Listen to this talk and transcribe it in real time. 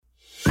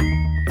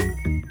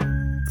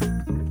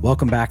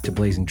Welcome back to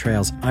Blazing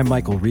Trails. I'm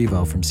Michael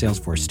Revo from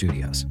Salesforce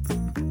Studios.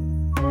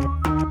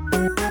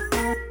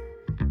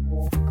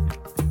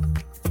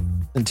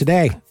 And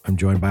today, I'm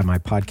joined by my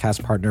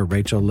podcast partner,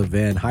 Rachel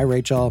Levin. Hi,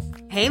 Rachel.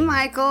 Hey,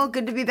 Michael.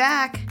 Good to be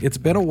back. It's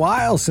been a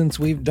while since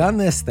we've done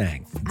this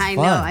thing. I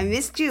know. I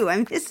missed you.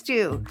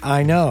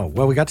 I know.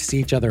 Well, we got to see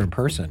each other in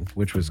person,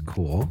 which was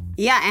cool.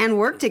 Yeah, and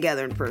work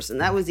together in person.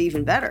 That was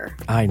even better.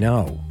 I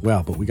know.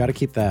 Well, but we got to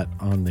keep that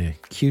on the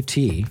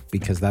QT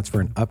because that's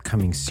for an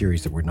upcoming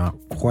series that we're not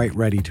quite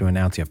ready to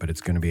announce yet, but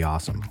it's going to be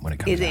awesome when it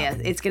comes out. Yeah,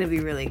 it's going to be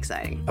really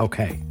exciting.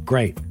 Okay,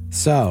 great.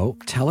 So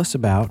tell us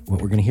about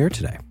what we're going to hear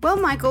today. Well,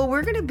 Michael,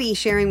 we're going to be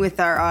sharing with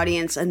our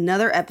audience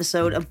another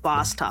episode of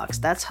Boss Talks.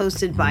 That's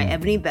hosted by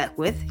Ebony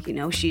Beckwith. You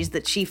know, she's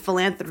the Chief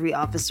Philanthropy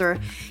Officer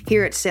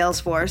here at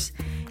Salesforce.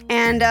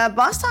 And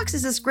Boss Talks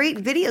is this great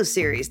video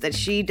series that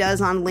she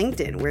does on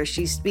LinkedIn where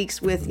she speaks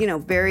with,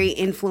 very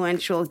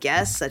influential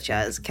guests such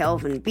as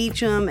Kelvin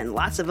Beachum and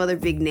lots of other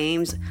big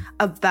names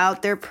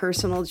about their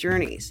personal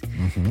journeys.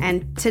 Mm-hmm.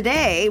 And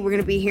today we're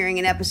going to be hearing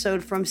an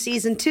episode from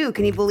season 2.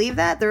 Can you believe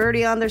that? They're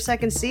already on their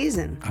second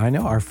season. I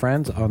know. Our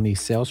friends on the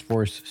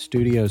Salesforce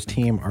Studios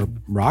team are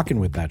rocking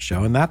with that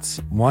show. And that's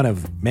one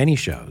of many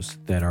shows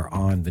that are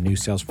on the new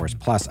Salesforce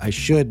Plus. I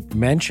should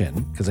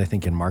mention, because I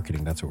think in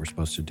marketing, that's what we're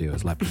supposed to do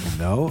is let people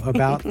know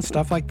about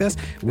stuff like this.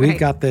 We've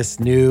got this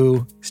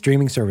new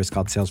streaming service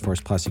called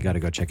Salesforce Plus. You got to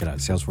go check it out.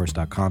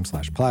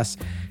 Salesforce.com/plus.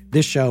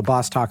 This show,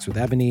 Boss Talks with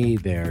Ebony.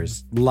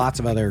 There's lots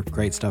of other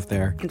great stuff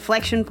there.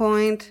 Inflection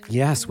Point.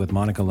 Yes, with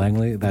Monica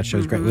Langley. That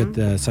show's great. With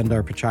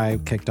Sundar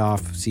Pichai kicked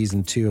off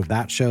season 2 of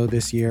that show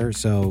this year.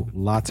 So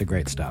lots of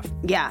great stuff.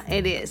 Yeah,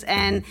 it is.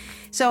 And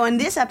so in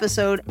this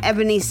episode,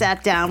 Ebony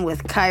sat down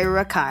with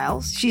Kyra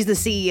Kyles. She's the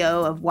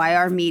CEO of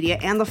YR Media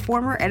and the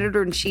former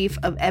editor-in-chief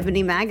of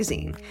Ebony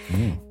Magazine.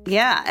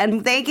 Yeah,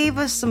 and they gave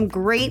us some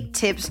great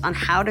tips on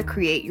how to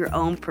create your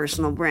own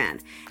personal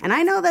brand. And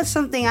I know that's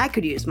something I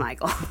could use,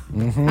 Michael.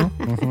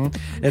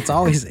 It's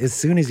always, as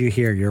soon as you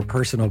hear your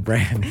personal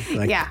brand,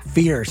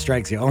 fear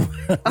strikes you.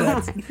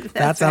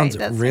 That sounds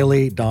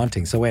really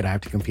daunting. So wait, I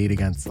have to compete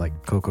against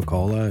like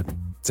Coca-Cola and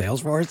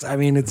Salesforce? I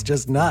mean, it's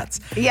just nuts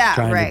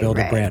trying to build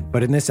a brand.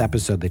 But in this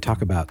episode, they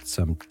talk about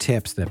some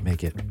tips that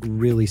make it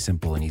really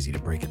simple and easy to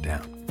break it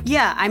down.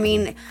 Yeah, I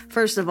mean,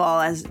 first of all,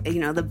 as you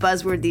know, the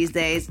buzzword these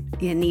days,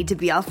 you need to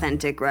be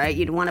authentic, right?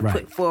 You don't want to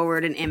put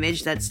forward an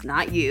image that's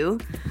not you.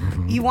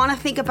 You want to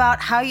think about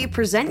how you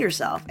present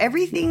yourself.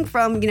 Everything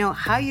from,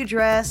 how you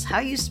dress, how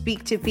you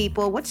speak to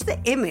people. What's the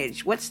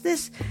image? What's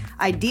this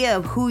idea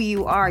of who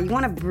you are? You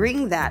want to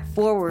bring that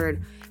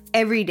forward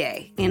every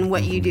day in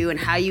what you do and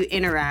how you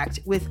interact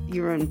with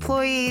your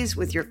employees,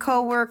 with your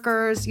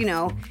coworkers,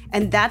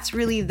 and that's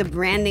really the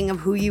branding of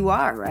who you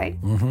are, right?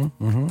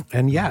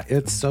 And yeah,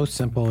 it's so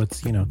simple.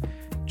 It's,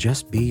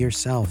 just be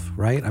yourself,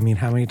 right? I mean,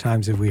 how many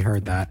times have we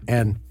heard that?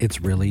 And it's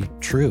really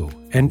true.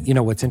 And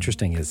what's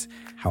interesting is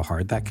how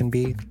hard that can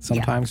be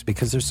sometimes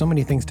because there's so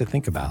many things to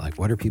think about. Like,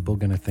 what are people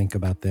going to think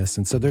about this?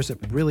 And so there's a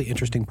really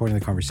interesting point in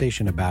the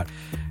conversation about,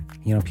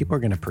 people are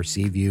going to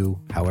perceive you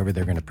however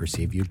they're going to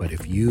perceive you. But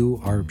if you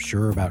are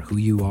sure about who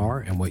you are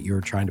and what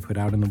you're trying to put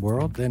out in the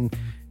world, then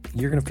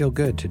you're going to feel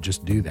good to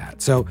just do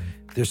that. So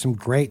there's some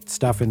great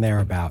stuff in there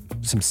about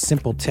some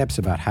simple tips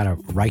about how to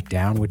write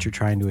down what you're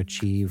trying to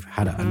achieve,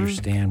 how to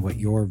understand what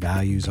your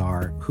values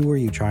are, who are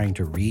you trying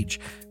to reach,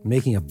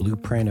 making a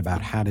blueprint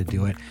about how to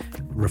do it,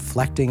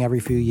 reflecting every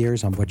few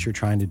years on what you're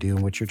trying to do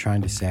and what you're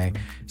trying to say.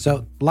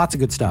 So lots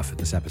of good stuff in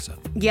this episode.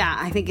 Yeah,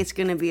 I think it's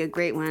going to be a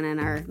great one, and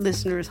our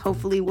listeners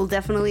hopefully will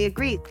definitely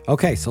agree.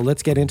 Okay, so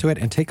let's get into it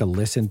and take a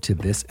listen to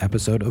this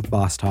episode of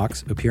Boss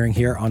Talks, appearing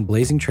here on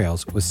Blazing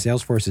Trails with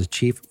Salesforce's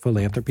Chief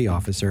Philanthropy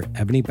Officer,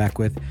 Ebony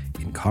Beckwith,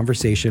 in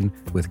conversation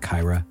with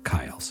Kyra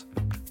Kyles.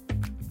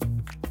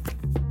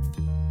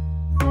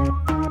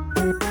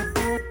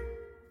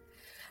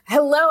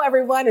 Hello,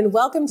 everyone, and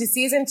welcome to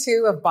Season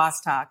 2 of Boss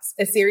Talks,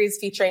 a series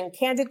featuring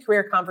candid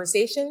career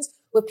conversations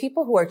with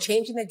people who are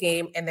changing the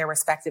game in their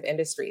respective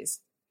industries.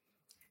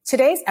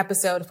 Today's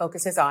episode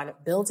focuses on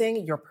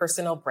building your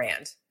personal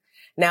brand.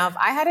 Now, if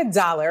I had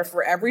 $1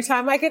 for every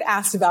time I get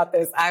asked about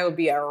this, I would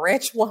be a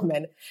rich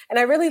woman. And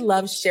I really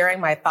love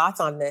sharing my thoughts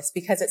on this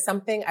because it's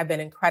something I've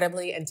been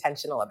incredibly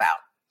intentional about.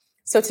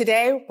 So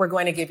today, we're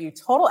going to give you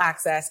total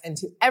access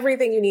into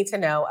everything you need to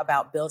know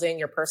about building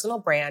your personal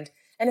brand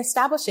and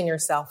establishing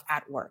yourself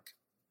at work.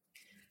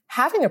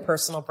 Having a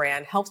personal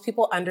brand helps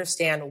people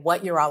understand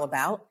what you're all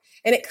about,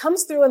 and it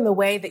comes through in the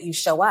way that you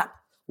show up,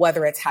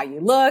 whether it's how you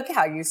look,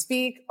 how you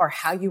speak, or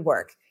how you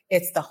work.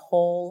 It's the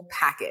whole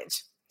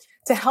package.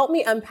 To help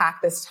me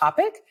unpack this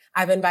topic,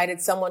 I've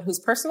invited someone whose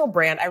personal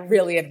brand I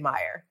really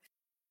admire.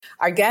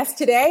 Our guest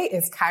today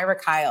is Kyra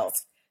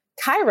Kyles.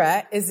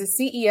 Kyra is the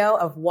CEO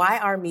of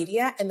YR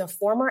Media and the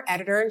former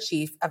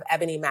editor-in-chief of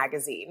Ebony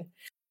Magazine.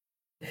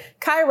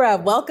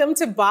 Kyra, welcome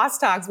to Boss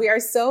Talks. We are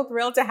so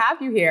thrilled to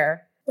have you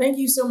here. Thank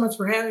you so much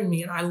for having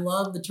me. And I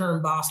love the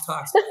term Boss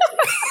Talks.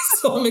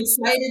 So I'm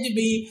excited to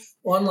be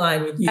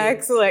online with you.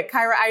 Excellent.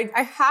 Kyra,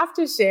 I have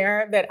to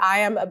share that I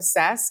am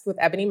obsessed with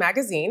Ebony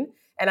Magazine.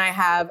 and I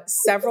have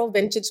several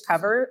vintage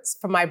covers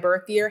from my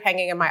birth year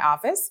hanging in my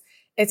office.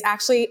 It's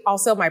actually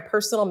also my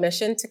personal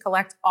mission to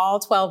collect all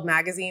 12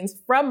 magazines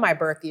from my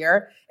birth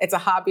year. It's a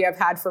hobby I've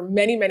had for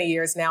many, many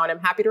years now, and I'm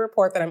happy to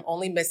report that I'm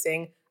only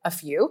missing a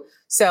few.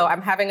 So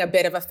I'm having a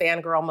bit of a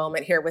fangirl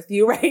moment here with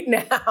you right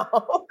now.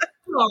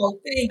 Oh,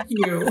 thank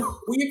you.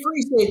 We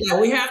appreciate that.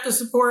 We have to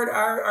support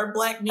our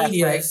Black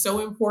media. Right. It's so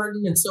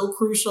important and so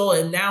crucial,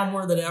 and now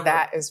more than ever.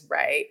 That is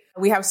right.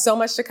 We have so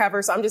much to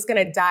cover, so I'm just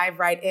going to dive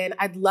right in.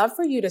 I'd love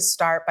for you to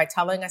start by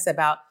telling us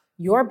about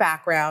your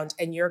background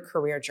and your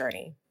career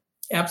journey.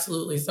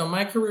 Absolutely. So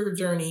my career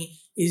journey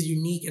is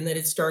unique in that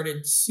it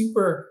started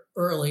super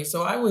early.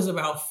 So I was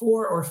about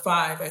 4 or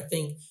 5, I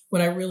think,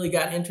 when I really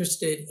got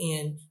interested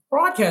in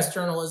broadcast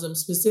journalism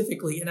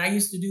specifically. And I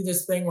used to do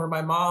this thing where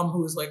my mom,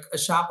 who was like a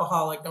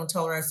shopaholic, don't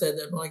tell her I said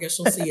that, well, I guess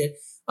she'll see it.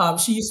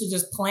 She used to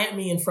just plant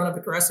me in front of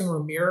a dressing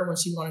room mirror when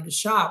she wanted to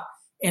shop.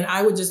 And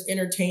I would just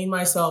entertain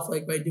myself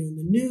like by doing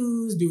the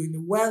news, doing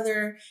the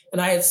weather.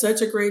 And I had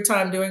such a great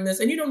time doing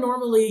this. And,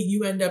 normally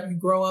you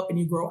grow up and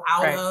you grow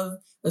out Right. of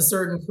a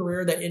certain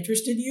career that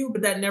interested you,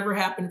 but that never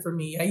happened for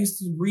me. I used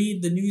to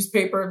read the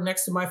newspaper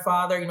next to my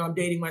father. I'm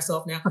dating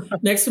myself now,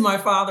 next to my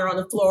father on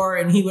the floor.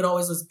 And he would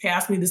always just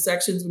pass me the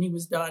sections when he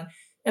was done.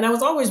 And I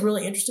was always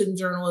really interested in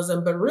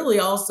journalism, but really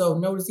also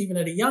noticed even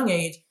at a young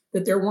age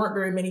that there weren't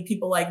very many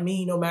people like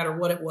me, no matter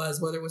what it was,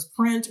 whether it was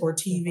print or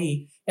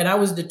TV. And I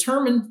was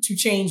determined to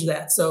change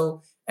that.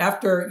 So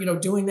after,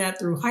 doing that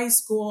through high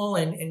school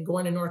and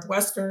going to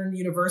Northwestern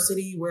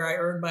University, where I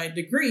earned my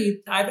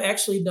degree, I've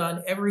actually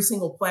done every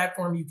single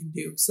platform you can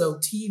do. So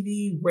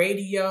TV,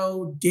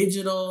 radio,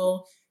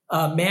 digital,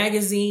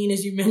 magazine,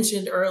 as you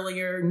mentioned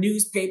earlier,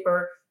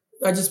 newspaper.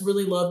 I just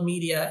really love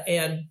media.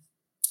 And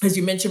as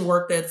you mentioned,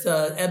 worked at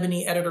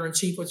Ebony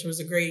Editor-in-Chief, which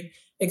was a great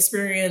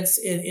experience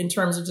in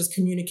terms of just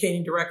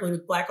communicating directly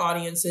with Black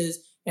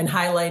audiences and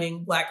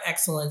highlighting Black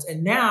excellence.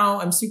 And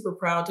now I'm super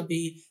proud to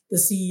be the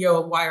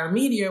CEO of Wire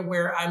Media,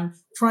 where I'm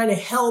trying to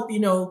help,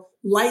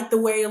 light the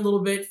way a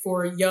little bit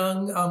for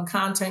young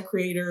content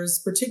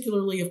creators,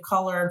 particularly of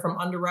color and from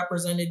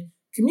underrepresented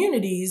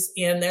communities.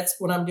 And that's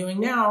what I'm doing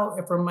now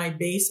from my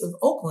base of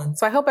Oakland.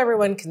 So I hope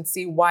everyone can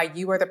see why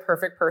you are the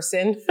perfect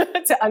person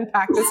to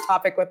unpack this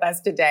topic with us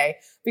today,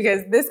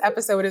 because this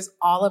episode is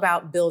all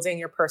about building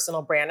your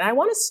personal brand. And I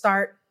want to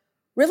start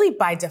really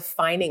by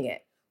defining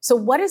it. So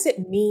what does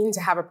it mean to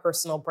have a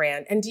personal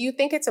brand? And do you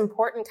think it's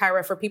important,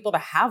 Kyra, for people to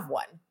have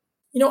one?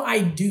 I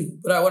do.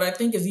 But what I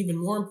think is even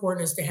more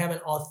important is to have an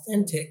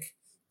authentic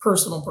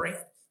personal brand.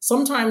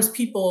 Sometimes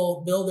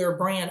people build their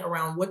brand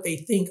around what they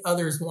think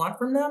others want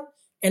from them.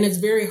 And it's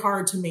very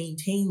hard to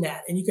maintain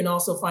that. And you can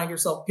also find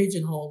yourself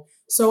pigeonholed.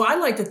 So I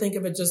like to think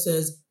of it just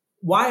as,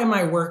 why am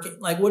I working?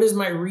 Like, what is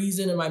my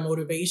reason and my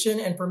motivation?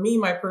 And for me,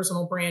 my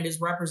personal brand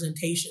is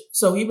representation.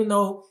 So even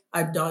though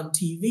I've done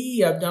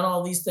TV, I've done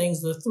all these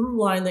things, the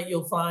through line that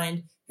you'll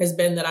find has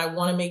been that I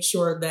want to make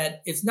sure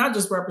that it's not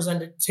just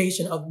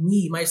representation of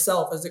me,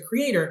 myself as a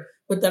creator,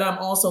 but that I'm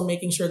also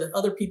making sure that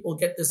other people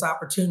get this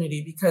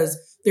opportunity, because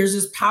there's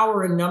this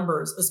power in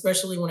numbers,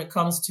 especially when it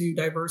comes to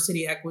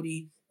diversity,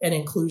 equity, and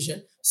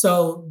inclusion.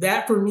 So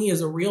that for me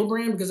is a real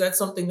brand, because that's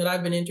something that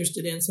I've been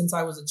interested in since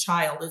I was a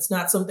child. It's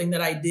not something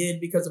that I did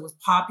because it was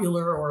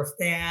popular or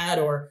a fad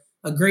or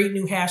a great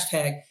new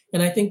hashtag.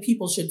 And I think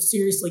people should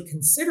seriously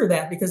consider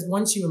that, because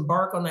once you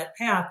embark on that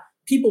path,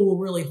 people will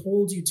really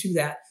hold you to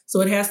that.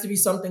 So it has to be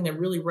something that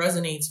really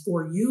resonates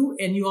for you.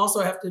 And you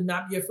also have to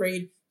not be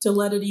afraid to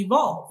let it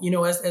evolve,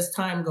 as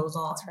time goes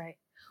on. That's right.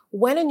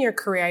 When in your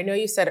career, I know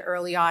you said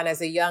early on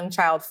as a young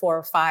child, 4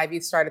 or 5,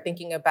 you started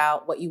thinking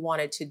about what you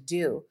wanted to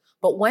do.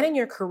 But when in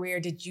your career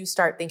did you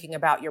start thinking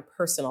about your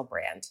personal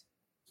brand?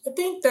 I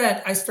think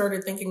that I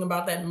started thinking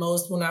about that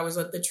most when I was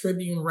at the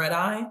Tribune Red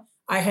Eye.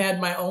 I had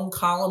my own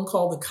column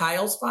called the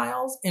Kyle's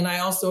Files, and I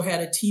also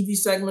had a TV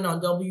segment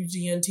on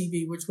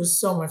WGN-TV, which was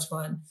so much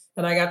fun.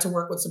 And I got to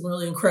work with some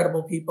really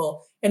incredible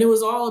people. And it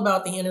was all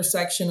about the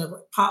intersection of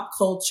pop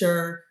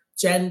culture,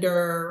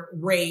 gender,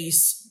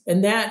 race.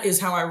 And that is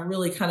how I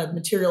really kind of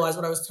materialized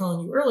what I was telling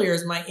you earlier,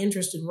 is my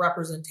interest in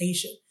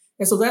representation.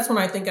 And so that's when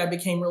I think I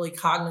became really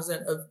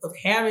cognizant of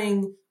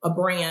having a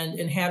brand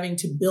and having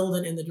to build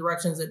it in the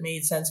directions that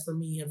made sense for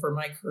me and for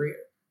my career.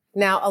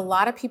 Now, a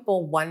lot of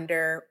people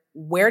wonder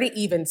where to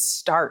even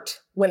start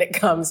when it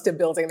comes to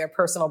building their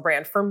personal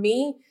brand. For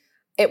me,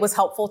 it was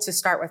helpful to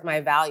start with my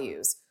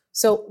values.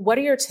 So what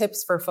are your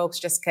tips for folks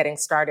just getting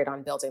started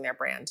on building their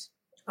brand?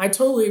 I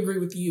totally agree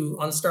with you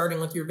on starting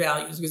with your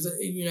values, because,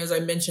 as I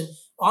mentioned,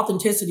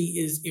 authenticity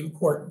is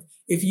important.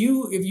 If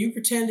you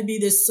pretend to be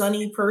this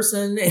sunny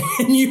person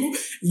and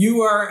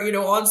you are,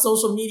 on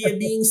social media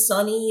being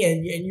sunny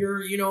and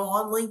you're,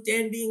 on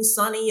LinkedIn being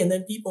sunny, and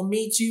then people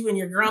meet you and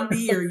you're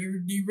grumpy or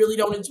you really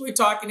don't enjoy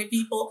talking to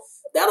people,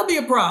 that'll be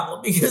a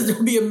problem, because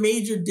there'll be a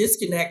major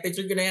disconnect that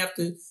you're going to have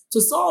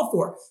to solve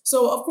for.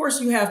 So, of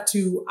course, you have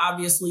to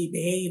obviously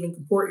behave and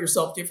comport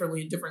yourself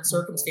differently in different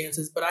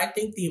circumstances. But I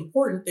think the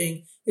important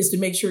thing is to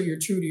make sure you're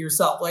true to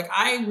yourself. Like,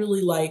 I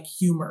really like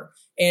humor.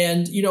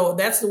 And,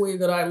 that's the way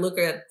that I look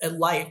at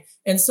life.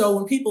 And so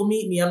when people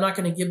meet me, I'm not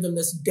going to give them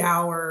this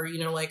dour,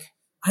 like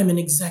I'm an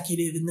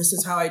executive and this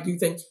is how I do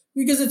things,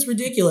 because it's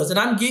ridiculous. And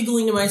I'm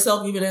giggling to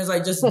myself even as I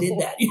just did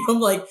that. I'm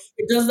like,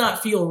 it does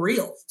not feel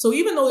real. So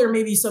even though there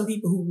may be some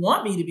people who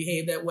want me to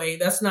behave that way,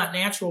 that's not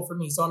natural for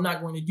me. So I'm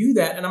not going to do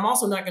that. And I'm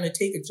also not going to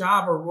take a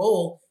job or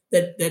role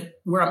that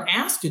where I'm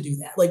asked to do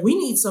that. Like, we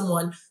need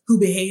someone who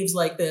behaves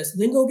like this,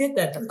 then go get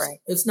that person. Right.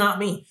 It's not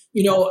me.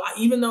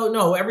 Even though,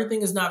 no,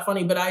 everything is not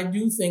funny, but I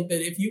do think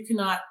that if you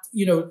cannot,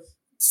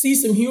 see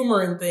some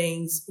humor in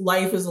things,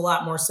 life is a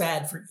lot more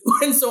sad for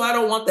you. And so I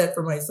don't want that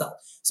for myself.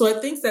 So I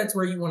think that's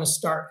where you want to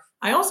start.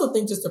 I also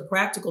think just a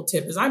practical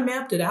tip is I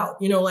mapped it out.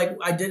 Like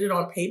I did it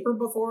on paper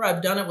before.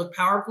 I've done it with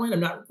PowerPoint.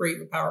 I'm not great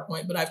with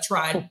PowerPoint, but I've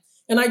tried.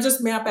 And I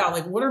just map out,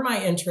 like, what are my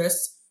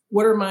interests?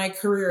 What are my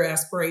career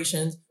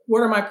aspirations?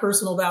 What are my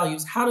personal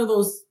values? How do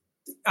those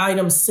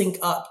items sync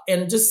up?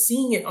 And just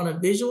seeing it on a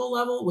visual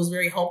level was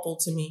very helpful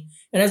to me.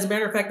 And as a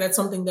matter of fact, that's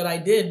something that I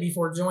did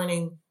before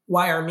joining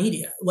Wire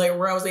Media, like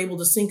where I was able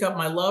to sync up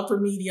my love for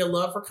media,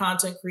 love for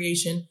content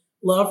creation,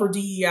 love for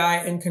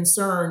DEI, and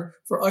concern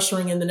for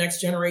ushering in the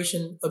next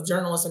generation of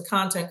journalists and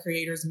content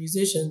creators and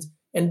musicians,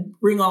 and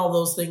bring all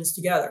those things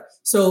together.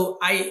 So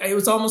it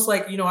was almost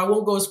like, I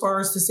won't go as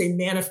far as to say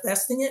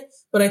manifesting it,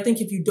 but I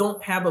think if you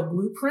don't have a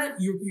blueprint,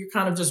 you're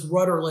kind of just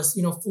rudderless,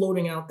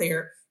 floating out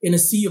there in a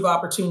sea of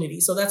opportunity.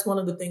 So that's one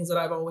of the things that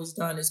I've always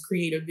done, is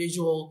create a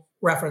visual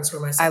reference for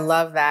myself. I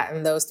love that.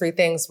 And those three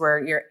things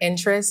were your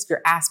interests,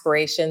 your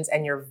aspirations,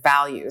 and your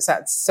values.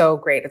 That's so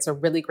great. It's a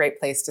really great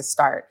place to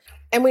start.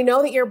 And we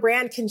know that your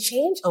brand can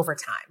change over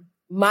time.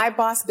 My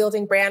boss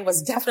building brand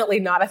was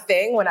definitely not a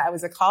thing when I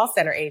was a call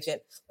center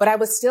agent, but I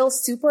was still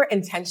super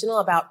intentional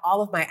about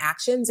all of my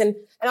actions, and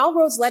all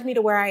roads led me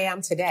to where I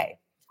am today.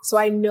 So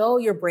I know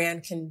your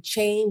brand can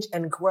change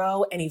and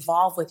grow and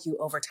evolve with you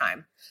over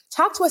time.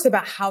 Talk to us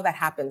about how that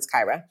happens,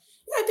 Kyra.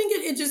 I think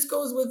it just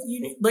goes with,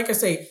 like I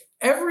say,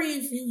 every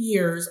few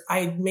years,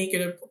 I make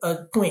it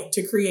a point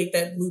to create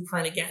that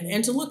blueprint again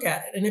and to look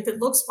at it. And if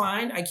it looks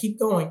fine, I keep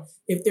going.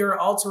 If there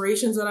are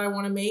alterations that I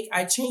want to make,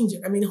 I change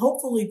it. I mean,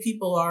 hopefully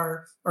people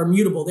are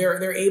mutable.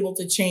 They're able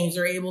to change.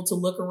 They're able to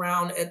look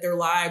around at their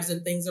lives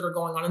and things that are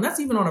going on. And that's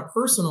even on a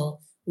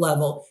personal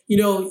level,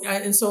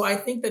 and so I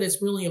think that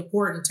it's really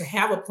important to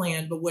have a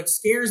plan. But what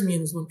scares me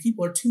is when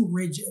people are too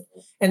rigid.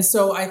 And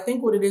so I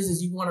think what it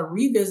is you want to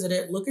revisit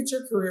it, look at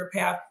your career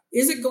path.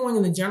 Is it going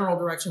in the general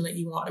direction that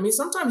you want? I mean,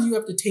 sometimes you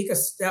have to take a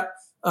step,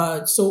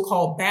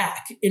 so-called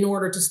back in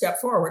order to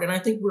step forward. And I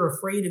think we're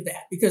afraid of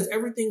that because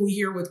everything we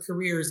hear with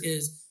careers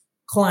is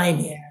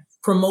climbing,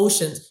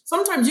 promotions.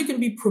 Sometimes you can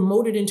be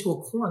promoted into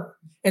a corner.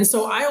 And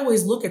so I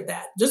always look at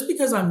that. Just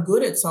because I'm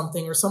good at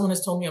something or someone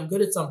has told me I'm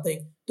good at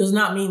something does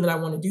not mean that I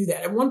want to do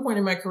that. At one point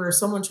in my career,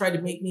 someone tried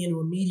to make me into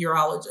a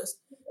meteorologist.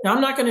 Now, I'm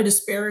not going to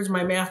disparage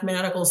my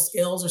mathematical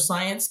skills or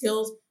science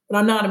skills, but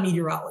I'm not a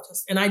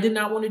meteorologist. And I did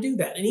not want to do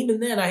that. And even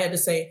then I had to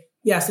say,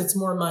 yes, it's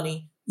more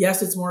money.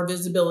 Yes, it's more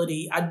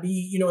visibility. I'd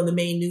be, in the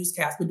main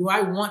newscast. But do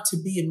I want to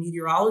be a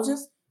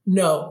meteorologist?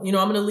 No, I'm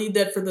going to leave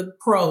that for the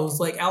pros.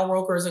 Like Al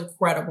Roker is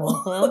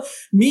incredible.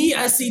 Me,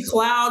 I see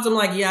clouds. I'm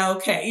like, yeah,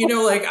 okay.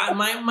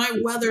 My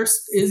weather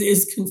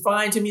is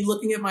confined to me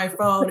looking at my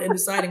phone and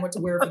deciding what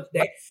to wear for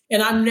today.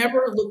 And I've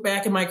never looked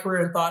back in my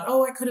career and thought,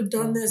 oh, I could have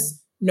done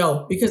this.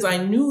 No, because I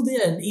knew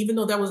then, even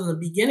though that was in the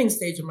beginning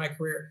stage of my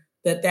career,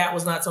 that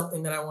was not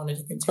something that I wanted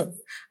to continue.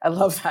 I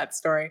love that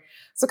story.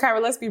 So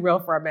Kyra, let's be real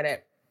for a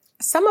minute.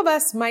 Some of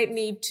us might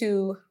need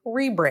to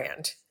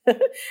rebrand.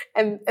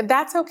 and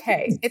that's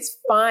okay. It's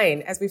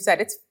fine. As we've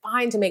said, it's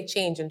fine to make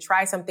change and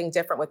try something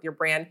different with your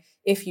brand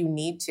if you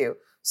need to.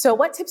 So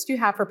what tips do you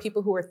have for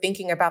people who are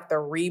thinking about the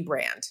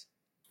rebrand?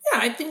 Yeah,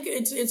 I think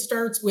it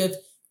starts with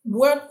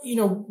what do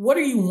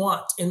you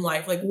want in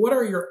life? Like, what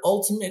are your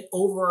ultimate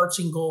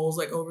overarching goals?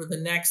 Like over the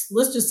next,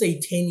 let's just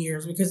say 10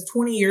 years, because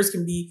 20 years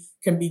can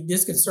be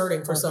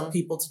disconcerting for some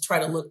people to try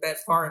to look that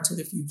far into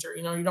the future.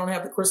 You don't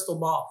have the crystal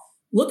ball.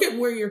 Look at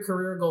where your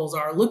career goals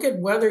are. Look at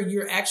whether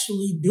you're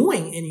actually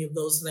doing any of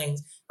those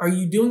things. Are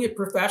you doing it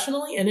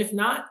professionally? And if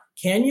not,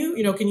 can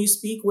you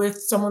speak with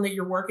someone that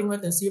you're working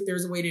with and see if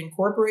there's a way to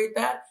incorporate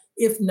that?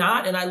 If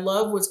not, and I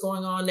love what's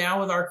going on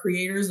now with our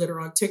creators that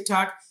are on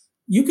TikTok,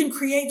 you can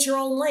create your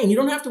own lane. You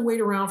don't have to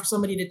wait around for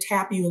somebody to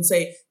tap you and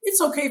say,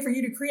 it's okay for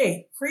you to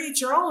create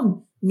your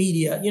own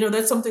media.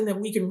 That's something that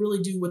we can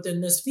really do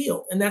within this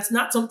field. And that's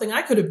not something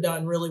I could have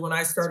done really when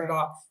I started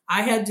off.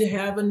 I had to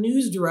have a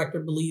news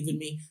director believe in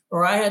me,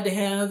 or I had to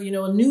have,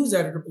 a news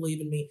editor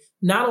believe in me.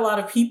 Not a lot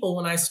of people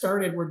when I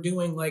started were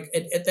doing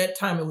at that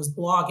time it was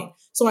blogging.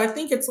 So I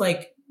think it's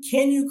like,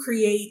 can you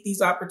create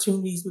these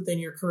opportunities within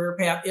your career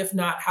path? If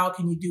not, how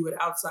can you do it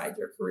outside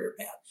your career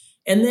path?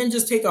 And then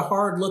just take a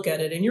hard look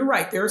at it. And you're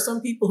right. There are some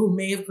people who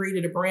may have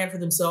created a brand for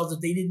themselves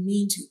that they didn't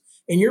mean to.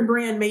 And your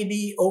brand may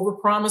be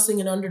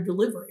over-promising and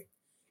under-delivering.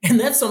 And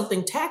that's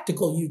something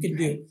tactical you can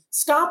do.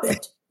 Stop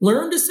it.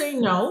 Learn to say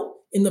no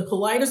in the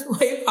politest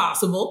way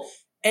possible.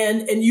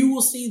 And you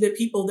will see that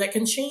people that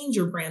can change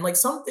your brand, like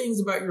some things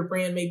about your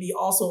brand may be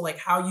also like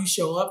how you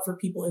show up for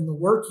people in the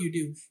work you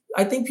do.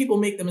 I think people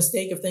make the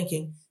mistake of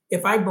thinking,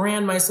 if I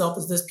brand myself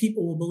as this,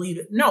 people will believe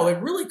it. No, it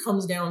really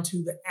comes down to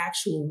the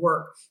actual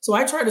work. So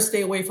I try to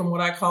stay away from what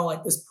I call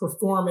like this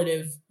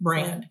performative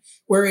brand,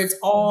 where it's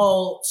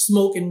all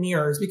smoke and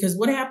mirrors, because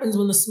what happens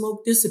when the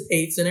smoke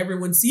dissipates and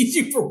everyone sees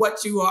you for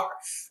what you are?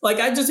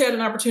 Like I just had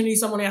an opportunity.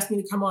 Someone asked me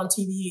to come on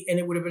TV and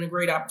it would have been a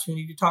great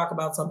opportunity to talk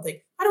about something.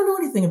 I don't know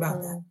anything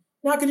about that.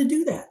 Not going to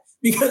do that.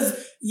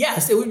 Because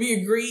yes, it would be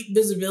a great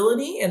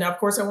visibility. And of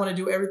course, I want to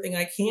do everything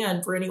I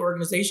can for any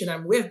organization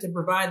I'm with to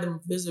provide them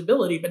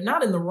visibility, but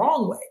not in the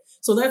wrong way.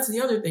 So that's the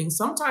other thing.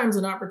 Sometimes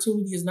an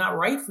opportunity is not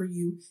right for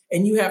you,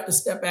 and you have to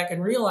step back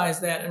and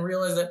realize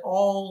that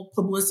all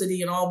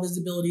publicity and all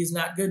visibility is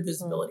not good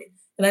visibility.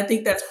 And I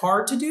think that's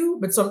hard to do,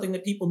 but something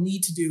that people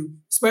need to do,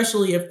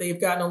 especially if they've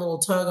gotten a little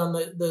tug on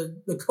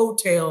the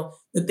coattail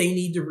that they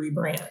need to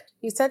rebrand.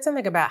 You said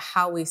something about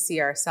how we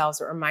see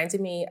ourselves. It reminded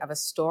me of a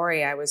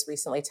story I was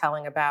recently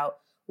telling about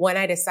when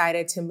I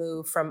decided to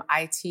move from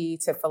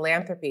IT to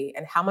philanthropy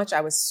and how much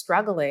I was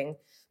struggling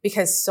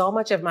because so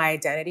much of my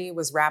identity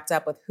was wrapped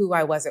up with who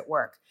I was at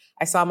work.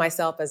 I saw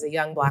myself as a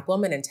young Black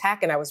woman in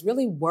tech, and I was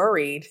really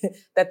worried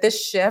that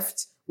this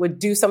shift would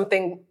do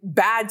something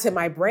bad to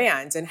my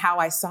brand and how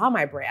I saw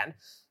my brand.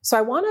 So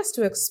I want us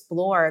to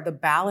explore the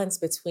balance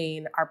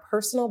between our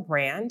personal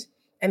brand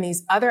and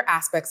these other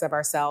aspects of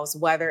ourselves,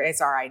 whether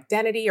it's our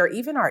identity or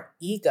even our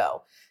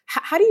ego.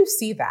 How do you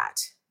see that?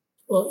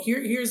 Well,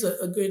 here's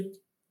a good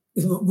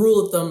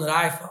rule of thumb that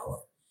I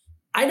follow.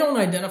 I don't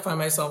identify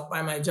myself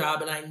by my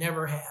job, and I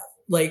never have.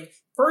 Like,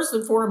 first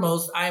and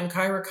foremost, I am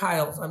Kyra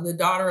Kyles. I'm the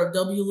daughter of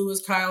W.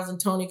 Lewis Kyles and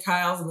Tony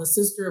Kyles, and the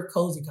sister of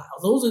Cozy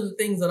Kyles. Those are the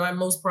things that I'm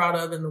most proud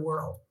of in the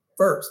world.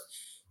 First,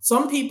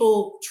 some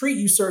people treat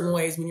you certain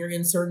ways when you're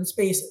in certain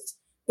spaces.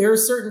 There are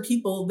certain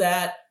people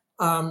that,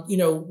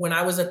 when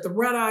I was at the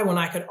Red Eye, when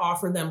I could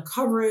offer them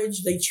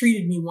coverage, they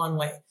treated me one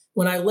way.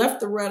 When I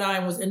left the Red Eye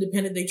and was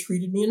independent, they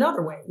treated me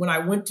another way. When I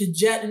went to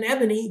Jet and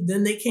Ebony,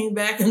 then they came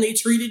back and they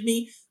treated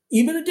me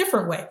even a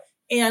different way.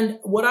 And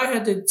what I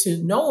had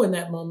to know in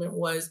that moment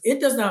was it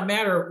does not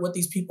matter what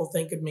these people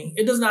think of me.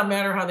 It does not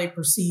matter how they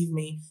perceive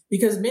me,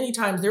 because many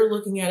times they're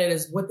looking at it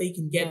as what they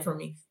can get from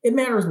me. It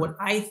matters what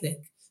I think.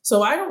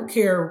 So I don't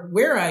care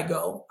where I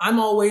go. I'm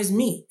always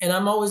me, and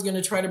I'm always going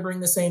to try to bring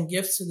the same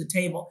gifts to the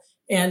table.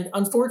 And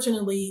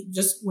unfortunately,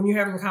 just when you're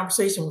having a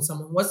conversation with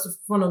someone, what's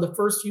one of the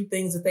first few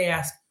things that they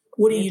ask?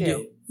 What do you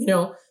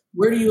do?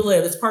 Where do you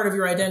live? It's part of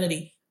your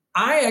identity.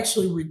 I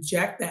actually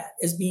reject that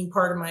as being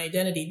part of my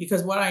identity,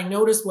 because what I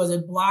noticed was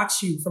it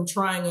blocks you from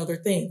trying other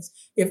things.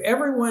 If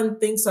everyone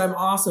thinks I'm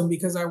awesome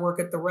because I work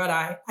at the Red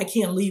Eye, I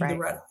can't leave the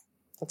Red Eye.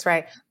 That's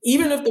right.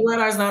 Even if the Red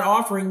Eye is not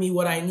offering me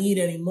what I need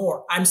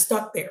anymore, I'm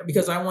stuck there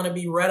because I want to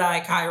be Red Eye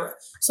Kyra.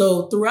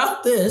 So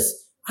throughout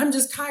this, I'm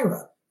just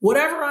Kyra.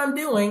 Whatever I'm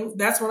doing,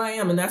 that's what I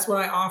am, and that's what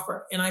I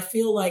offer. And I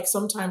feel like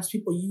sometimes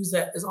people use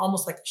that as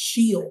almost like a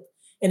shield.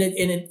 And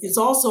it's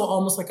also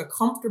almost like a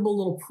comfortable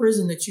little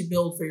prison that you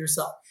build for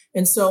yourself.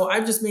 And so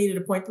I've just made it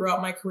a point throughout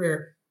my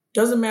career.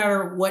 Doesn't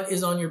matter what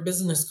is on your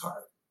business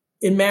card.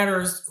 It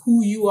matters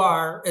who you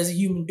are as a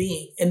human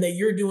being and that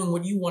you're doing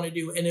what you want to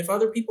do. And if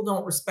other people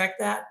don't respect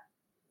that,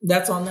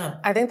 that's on them.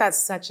 I think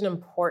that's such an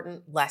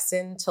important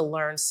lesson to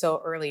learn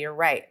so early. You're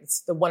right.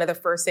 It's one of the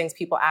first things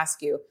people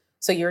ask you.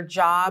 So your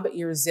job,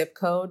 your zip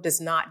code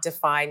does not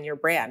define your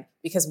brand,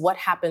 because what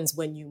happens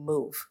when you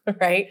move,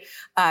 right?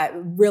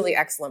 Really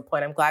excellent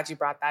point. I'm glad you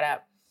brought that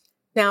up.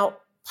 Now,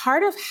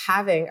 part of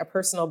having a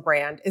personal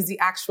brand is the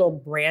actual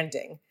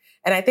branding.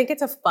 And I think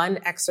it's a fun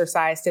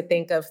exercise to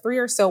think of 3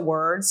 or so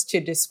words to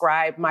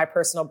describe my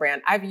personal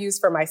brand. I've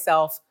used for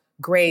myself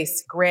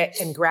grace, grit,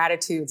 and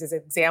gratitude as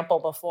an example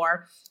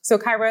before. So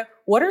Kyra,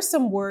 what are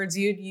some words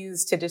you'd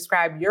use to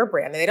describe your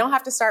brand? And they don't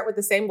have to start with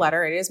the same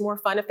letter. It is more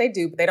fun if they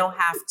do, but they don't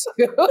have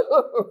to.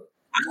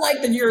 I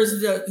like that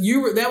yours,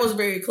 that was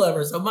very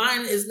clever. So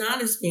mine is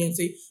not as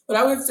fancy, but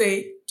I would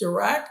say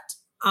direct,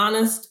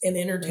 honest, and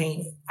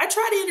entertaining. I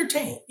try to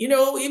entertain,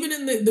 even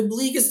in the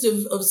bleakest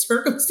of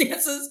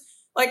circumstances.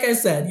 Like I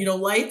said,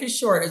 life is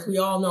short, as we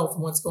all know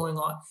from what's going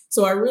on.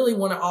 So I really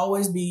want to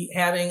always be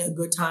having a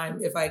good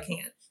time if I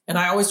can. And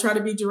I always try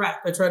to be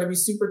direct. I try to be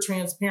super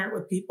transparent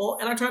with people,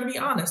 and I try to be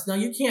honest. Now,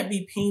 you can't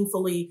be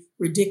painfully,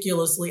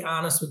 ridiculously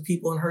honest with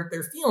people and hurt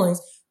their feelings,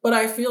 but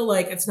I feel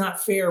like it's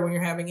not fair when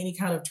you're having any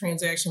kind of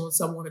transaction with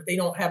someone if they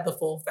don't have the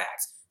full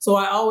facts. So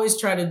I always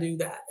try to do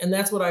that. And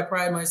that's what I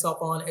pride myself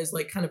on, is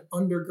like kind of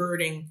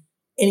undergirding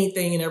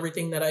anything and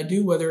everything that I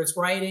do, whether it's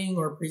writing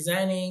or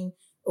presenting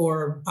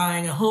or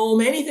buying a home,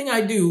 anything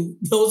I do,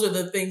 those are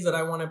the things that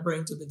I want to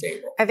bring to the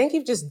table. I think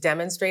you've just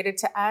demonstrated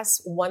to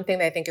us one thing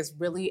that I think is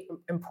really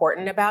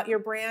important about your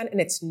brand, and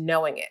it's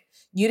knowing it.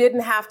 You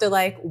didn't have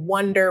to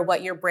wonder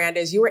what your brand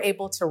is. You were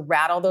able to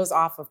rattle those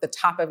off of the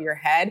top of your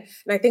head.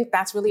 And I think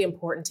that's really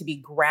important, to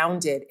be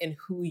grounded in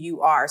who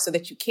you are so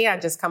that you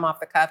can just come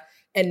off the cuff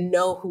and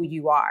know who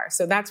you are.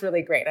 So that's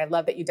really great. I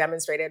love that you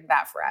demonstrated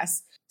that for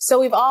us. So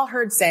we've all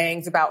heard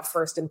sayings about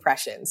first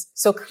impressions.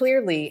 So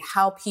clearly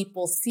how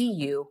people see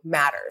you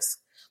matters.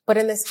 But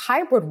in this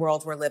hybrid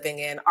world we're living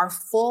in, our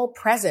full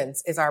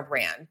presence is our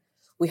brand.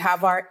 We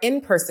have our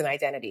in-person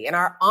identity and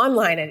our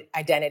online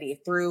identity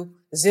through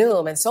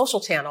Zoom and social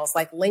channels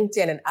like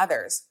LinkedIn and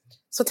others.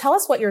 So tell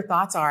us what your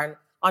thoughts are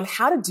on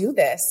how to do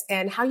this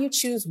and how you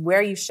choose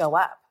where you show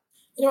up.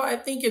 I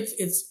think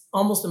it's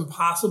almost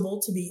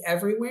impossible to be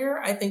everywhere.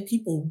 I think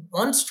people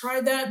once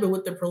tried that, but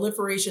with the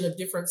proliferation of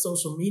different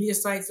social media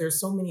sites, there's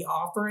so many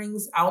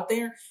offerings out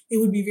there. It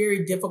would be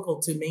very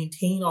difficult to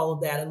maintain all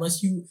of that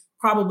unless you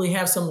probably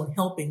have someone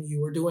helping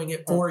you or doing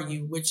it for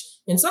you, which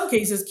in some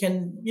cases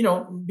can,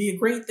 be a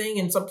great thing.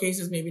 In some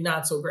cases, maybe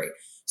not so great.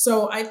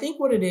 So I think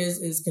what it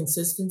is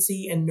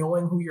consistency and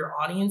knowing who your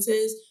audience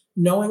is,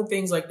 knowing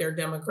things like their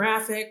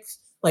demographics,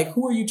 like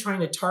who are you trying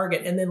to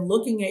target? And then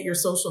looking at your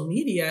social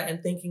media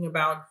and thinking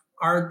about,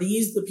 are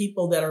these the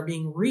people that are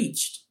being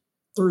reached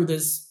through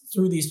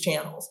these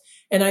channels?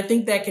 And I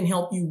think that can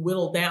help you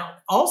whittle down.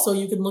 Also,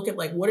 you can look at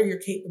what are your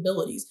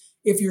capabilities?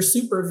 If you're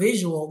super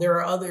visual, there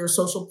are other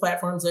social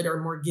platforms that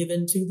are more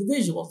given to the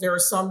visuals. There are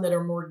some that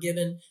are more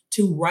given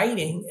to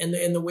writing and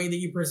the way that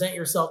you present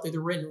yourself through the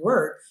written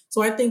word.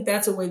 So I think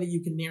that's a way that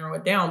you can narrow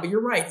it down. But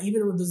you're right,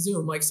 even with the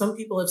Zoom, some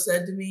people have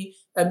said to me,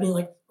 I've been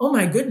like, oh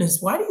my goodness,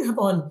 why do you have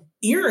on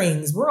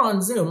earrings? We're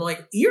on Zoom. I'm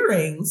like,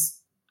 earrings?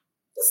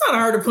 It's not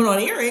hard to put on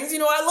earrings.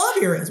 I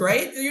love earrings,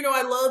 right?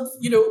 I love,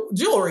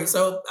 jewelry.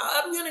 So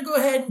I'm going to go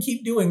ahead and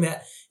keep doing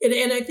that.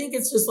 And I think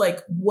it's just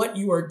what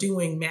you are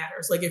doing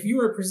matters. If you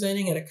are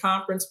presenting at a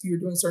conference, if you're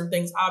doing certain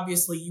things,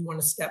 obviously you want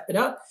to step it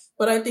up.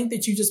 But I think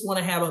that you just want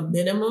to have a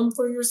minimum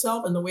for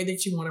yourself and the way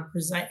that you want to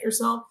present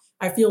yourself.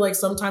 I feel like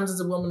sometimes as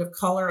a woman of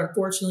color,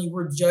 unfortunately,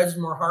 we're judged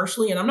more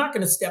harshly. And I'm not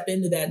going to step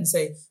into that and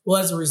say,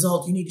 well, as a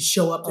result, you need to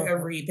show up to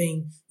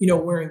everything,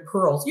 wearing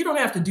pearls. You don't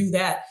have to do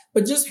that.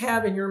 But just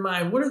have in your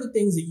mind, what are the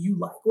things that you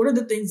like? What are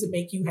the things that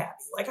make you happy?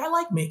 I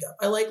like makeup.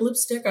 I like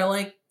lipstick. I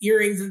like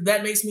earrings.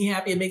 That makes me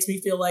happy. It makes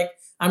me feel like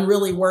I'm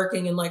really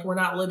working and we're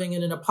not living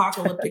in an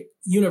apocalyptic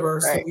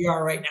universe that we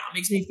are right now. It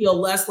makes me feel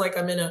less like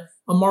I'm in a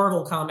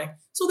Marvel comic.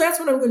 So that's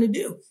what I'm going to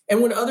do.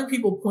 And when other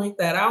people point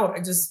that out,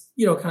 I just,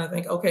 kind of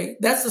think, okay,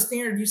 that's the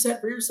standard you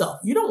set for yourself.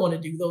 You don't want to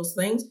do those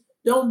things.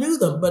 Don't do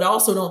them, but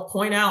also don't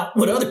point out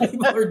what other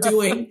people are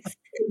doing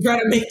and try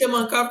to make them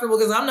uncomfortable,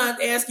 because I'm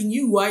not asking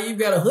you why you've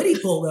got a hoodie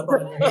pulled up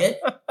on your head.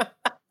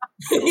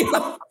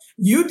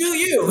 You do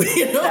you.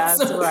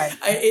 That's so right.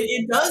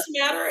 It does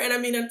matter. And I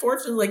mean,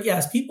 unfortunately,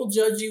 yes, people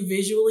judge you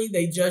visually.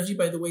 They judge you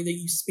by the way that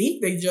you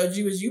speak. They judge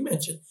you, as you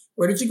mentioned.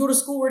 Where did you go to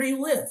school? Where do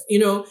you live?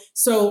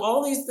 So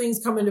all these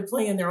things come into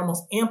play, and they're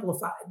almost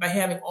amplified by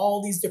having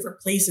all these different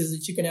places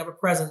that you can have a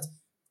presence.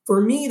 For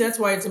me, that's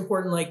why it's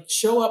important,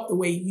 show up the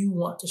way you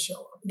want to show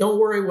up. Don't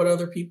worry what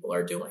other people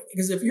are doing,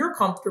 because if you're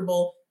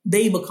comfortable,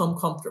 they become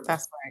comfortable.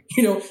 That's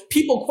right.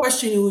 People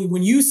question you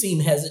when you seem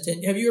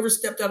hesitant. Have you ever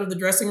stepped out of the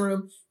dressing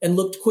room and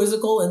looked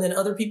quizzical, and then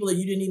other people that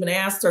you didn't even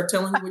ask start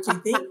telling you what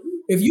you think?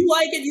 If you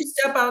like it, you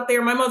step out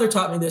there. My mother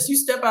taught me this. You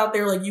step out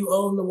there like you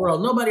own the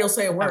world. Nobody will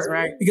say a word. That's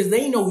right. Because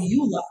they know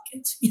you like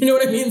it. You know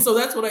what I mean? So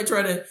that's what I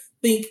try to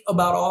think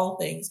about all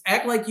things.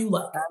 Act like you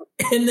like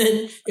it. And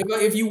then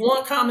if you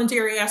want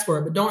commentary, ask for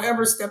it. But don't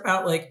ever step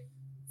out like,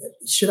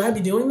 should I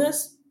be doing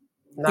this?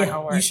 Not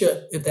gonna work. You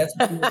should, if that's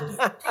what you want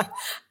to do.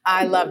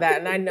 I love that.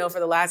 And I know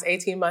for the last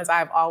 18 months,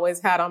 I've always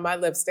had on my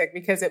lipstick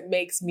because it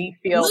makes me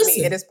feel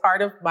me. It is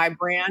part of my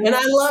brand. And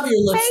I love your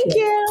lipstick. Thank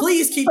you.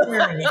 Please keep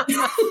wearing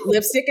it.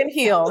 Lipstick and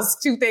heels,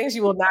 two things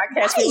you will not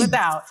catch me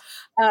without.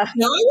 Now, I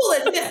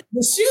will admit,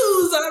 the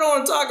shoes, I don't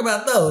want to talk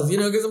about those,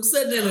 because I'm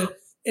sitting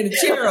in a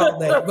chair all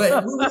day,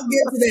 but we'll get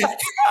to that.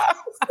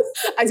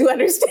 I do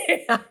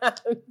understand.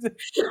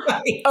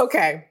 Right.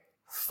 Okay.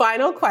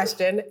 Final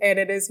question, and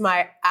it is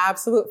my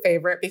absolute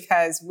favorite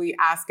because we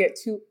ask it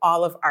to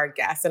all of our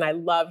guests, and I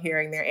love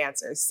hearing their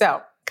answers.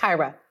 So,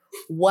 Kyra,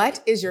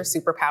 what is your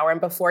superpower?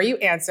 And before you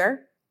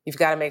answer, you've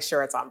got to make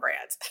sure it's on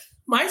brand.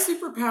 My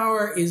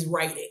superpower is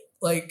writing.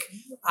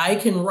 I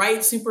can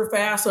write super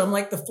fast, so I'm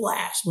like the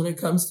Flash when it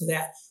comes to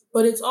that.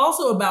 But it's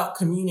also about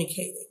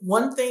communicating.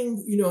 One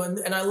thing,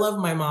 and I love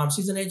my mom.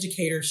 She's an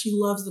educator. She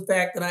loves the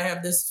fact that I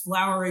have this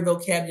flowery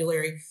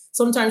vocabulary.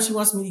 Sometimes she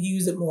wants me to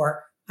use it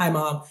more. Hi,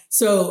 Mom.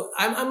 So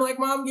I'm like,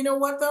 Mom, you know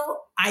what, though?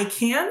 I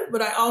can,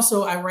 but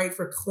I write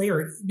for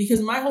clarity, because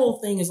my whole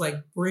thing is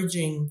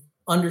bridging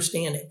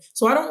understanding.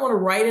 So I don't want to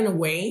write in a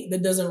way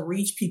that doesn't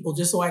reach people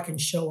just so I can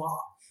show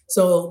off.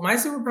 So my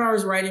superpower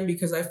is writing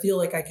because I feel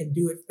like I can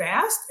do it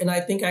fast, and I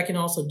think I can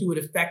also do it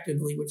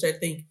effectively, which I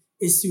think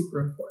is super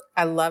important.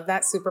 I love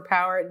that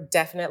superpower.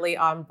 Definitely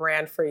on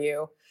brand for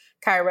you.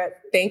 Kyra,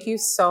 thank you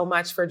so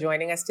much for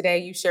joining us today.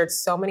 You shared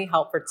so many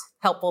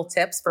helpful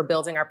tips for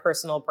building our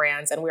personal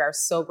brands, and we are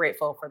so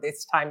grateful for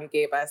this time you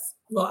gave us.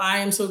 Well, I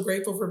am so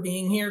grateful for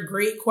being here.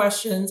 Great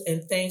questions,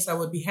 and thanks. I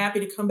would be happy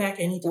to come back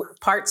anytime.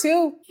 Part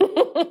 2.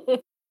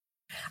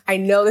 I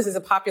know this is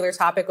a popular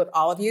topic with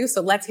all of you,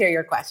 so let's hear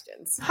your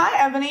questions.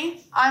 Hi,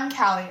 Ebony. I'm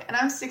Callie, and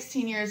I'm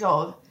 16 years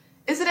old.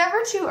 Is it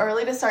ever too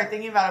early to start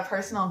thinking about a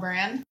personal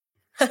brand?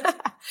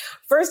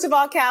 First of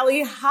all,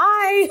 Callie,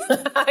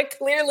 hi.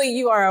 Clearly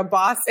you are a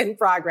boss in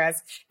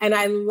progress. And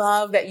I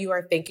love that you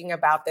are thinking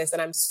about this.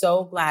 And I'm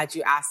so glad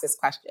you asked this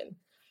question.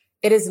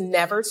 It is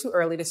never too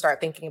early to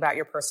start thinking about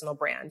your personal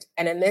brand.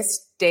 And in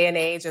this day and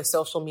age of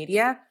social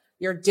media,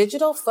 your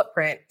digital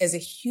footprint is a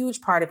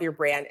huge part of your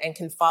brand and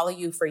can follow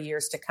you for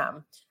years to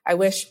come. I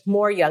wish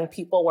more young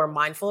people were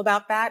mindful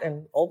about that,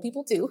 and old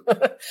people too.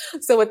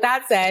 So with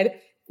that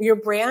said, your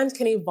brand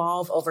can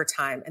evolve over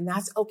time, and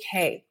that's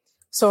okay.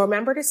 So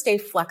remember to stay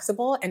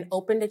flexible and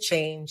open to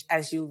change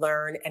as you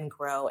learn and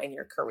grow in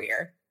your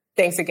career.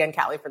 Thanks again,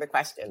 Callie, for the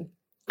question.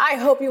 I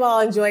hope you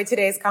all enjoyed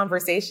today's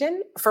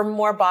conversation. For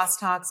more Boss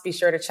Talks, be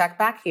sure to check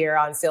back here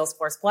on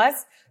Salesforce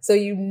Plus so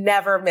you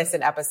never miss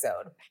an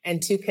episode. And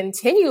to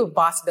continue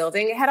boss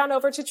building, head on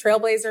over to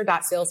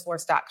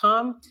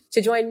trailblazer.salesforce.com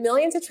to join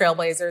millions of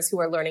Trailblazers who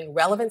are learning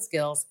relevant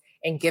skills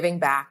and giving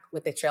back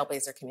with the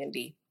Trailblazer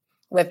community.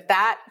 With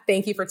that,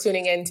 thank you for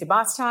tuning in to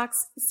Boss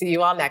Talks. See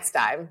you all next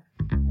time.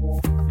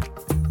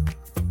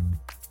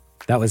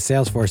 That was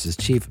Salesforce's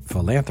Chief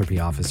Philanthropy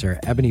Officer,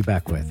 Ebony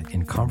Beckwith,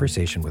 in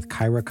conversation with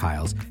Kyra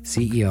Kyles,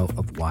 CEO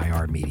of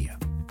YR Media.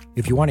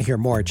 If you want to hear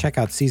more, check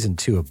out Season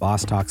 2 of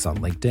Boss Talks on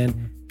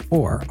LinkedIn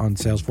or on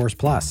Salesforce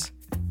Plus.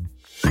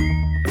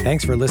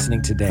 Thanks for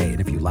listening today, and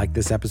if you like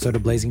this episode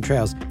of Blazing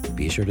Trails,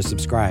 be sure to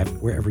subscribe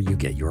wherever you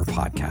get your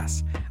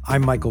podcasts.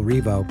 I'm Michael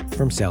Revo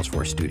from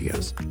Salesforce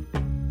Studios.